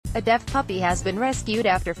A deaf puppy has been rescued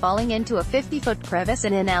after falling into a 50-foot crevice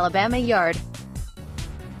in an Alabama yard.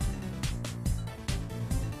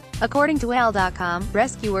 According to Elle.com,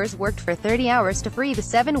 rescuers worked for 30 hours to free the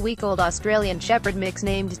 7-week-old Australian Shepherd mix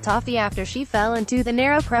named Toffee after she fell into the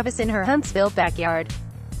narrow crevice in her Huntsville backyard.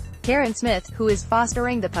 Karen Smith, who is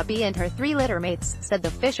fostering the puppy and her 3 litter mates, said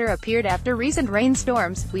the fisher appeared after recent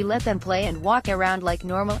rainstorms. We let them play and walk around like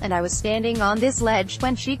normal, and I was standing on this ledge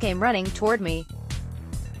when she came running toward me.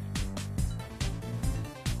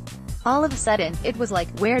 All of a sudden, it was like,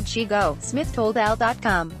 where'd she go? Smith told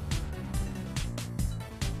Elle.com.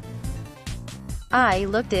 I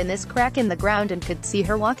looked in this crack in the ground and could see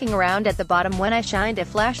her walking around at the bottom when I shined a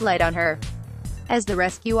flashlight on her. As the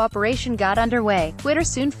rescue operation got underway, Twitter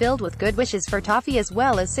soon filled with good wishes for Toffee as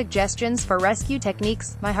well as suggestions for rescue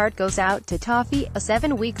techniques. My heart goes out to Toffee, a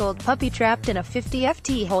 7-week-old puppy trapped in a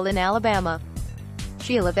 50-foot hole in Alabama.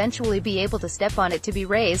 She'll eventually be able to step on it to be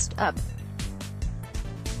raised up.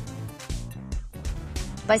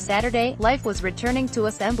 By Saturday, life was returning to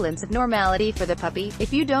a semblance of normality for the puppy,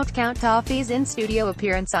 if you don't count Toffee's in-studio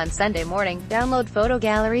appearance on Sunday morning. Download Photo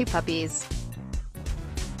Gallery Puppies.